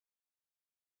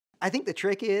I think the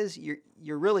trick is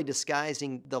you're really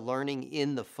disguising the learning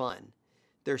in the fun.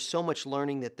 There's so much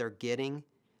learning that they're getting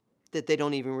that they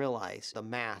don't even realize. The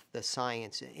math, the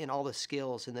science, and all the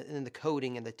skills, and the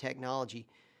coding and the technology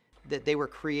that they were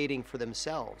creating for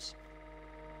themselves.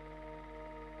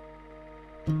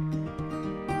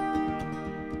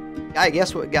 I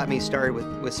guess what got me started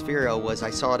with Sphero was I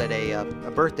saw it at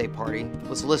a birthday party,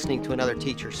 was listening to another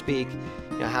teacher speak,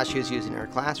 how she was using it in her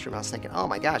classroom. I was thinking, oh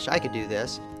my gosh, I could do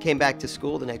this. Came back to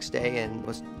school the next day and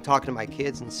was talking to my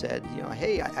kids and said,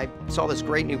 hey, I saw this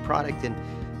great new product and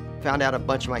found out a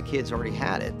bunch of my kids already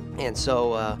had it. And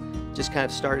so just kind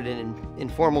of started an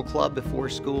informal club before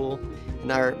school.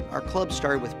 And our club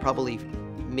started with probably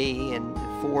me and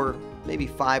 4, maybe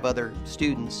 5 other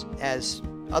students. As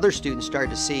other students started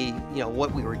to see,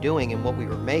 what we were doing and what we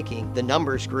were making, the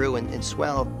numbers grew and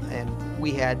swelled, and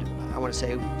we had, I want to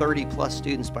say, 30 plus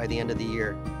students by the end of the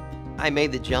year. I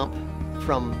made the jump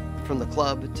from the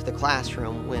club to the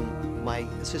classroom when my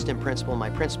assistant principal and my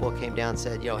principal came down and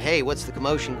said, hey, what's the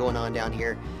commotion going on down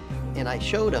here? And I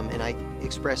showed them, and I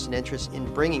expressed an interest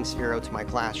in bringing Sphero to my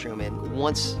classroom. And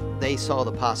once they saw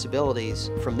the possibilities,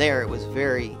 from there it was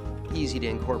very easy to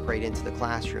incorporate into the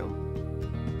classroom.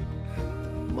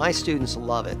 My students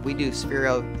love it. We do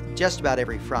Sphero just about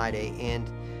every Friday, and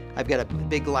I've got a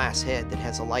big glass head that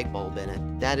has a light bulb in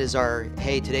it. That is our,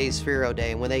 hey, today's Sphero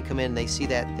day, and when they come in and they see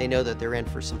that, they know that they're in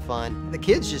for some fun. The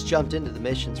kids just jumped into the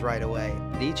missions right away.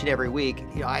 Each and every week,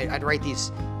 I'd write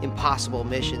these impossible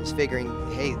missions, figuring,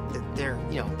 hey,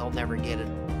 they'll never get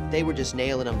it. They were just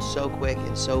nailing them so quick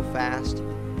and so fast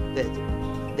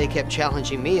that they kept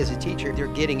challenging me as a teacher. They're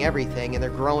getting everything and they're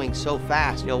growing so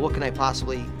fast. What can I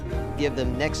possibly give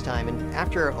them next time? And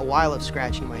after a while of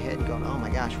scratching my head and going, oh my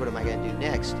gosh, what am I going to do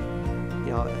next?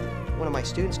 One of my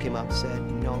students came up and said,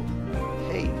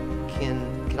 hey,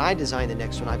 can I design the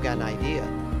next one? I've got an idea.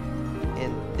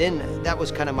 And then that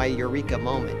was kind of my eureka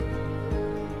moment.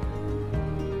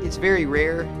 It's very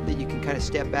rare that you can kind of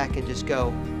step back and just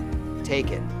go, take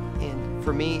it. And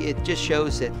for me, it just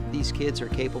shows that these kids are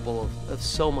capable of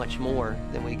so much more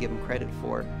than we give them credit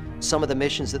for. Some of the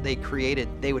missions that they created,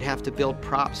 they would have to build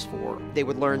props for. They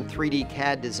would learn 3D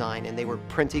CAD design, and they were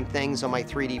printing things on my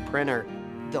 3D printer.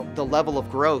 The level of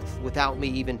growth without me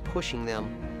even pushing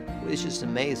them was just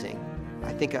amazing.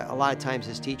 I think a lot of times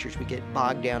as teachers, we get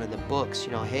bogged down in the books.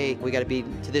 Hey, we got to be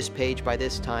to this page by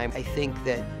this time. I think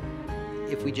that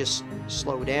if we just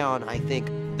slow down, I think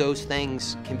those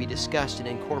things can be discussed and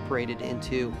incorporated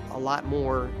into a lot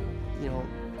more,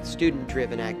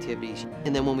 student-driven activities.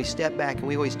 And then when we step back and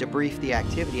we always debrief the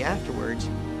activity afterwards,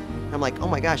 I'm like, oh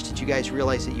my gosh, did you guys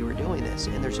realize that you were doing this?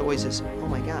 And there's always this, oh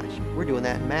my gosh, we're doing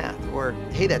that in math. Or,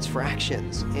 hey, that's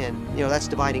fractions, and that's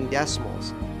dividing decimals.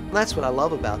 And that's what I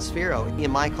love about Sphero. In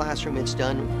my classroom, it's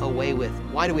done away with,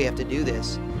 why do we have to do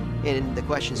this? And the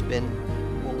question's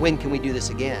been, well, when can we do this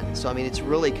again? So, it's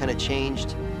really kind of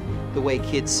changed the way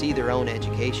kids see their own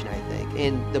education, I think.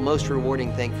 And the most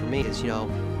rewarding thing for me is,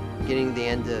 getting to the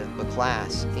end of a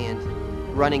class and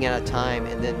running out of time,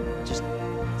 and then just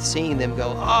seeing them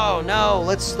go, oh no,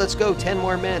 let's go 10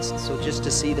 more minutes. So just to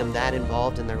see them that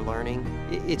involved in their learning,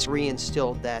 it's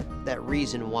reinstilled that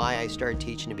reason why I started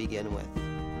teaching to begin with.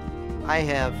 I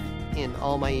have, in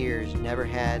all my years, never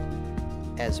had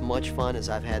as much fun as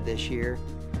I've had this year.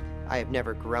 I have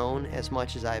never grown as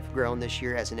much as I've grown this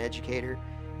year as an educator.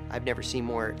 I've never seen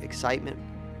more excitement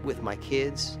with my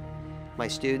kids, my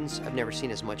students. I've never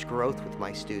seen as much growth with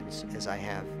my students as I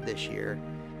have this year.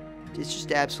 It's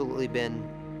just absolutely been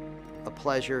a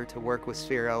pleasure to work with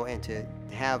Sphero and to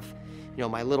have,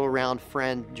 my little round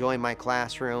friend join my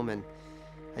classroom, and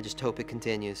I just hope it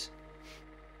continues.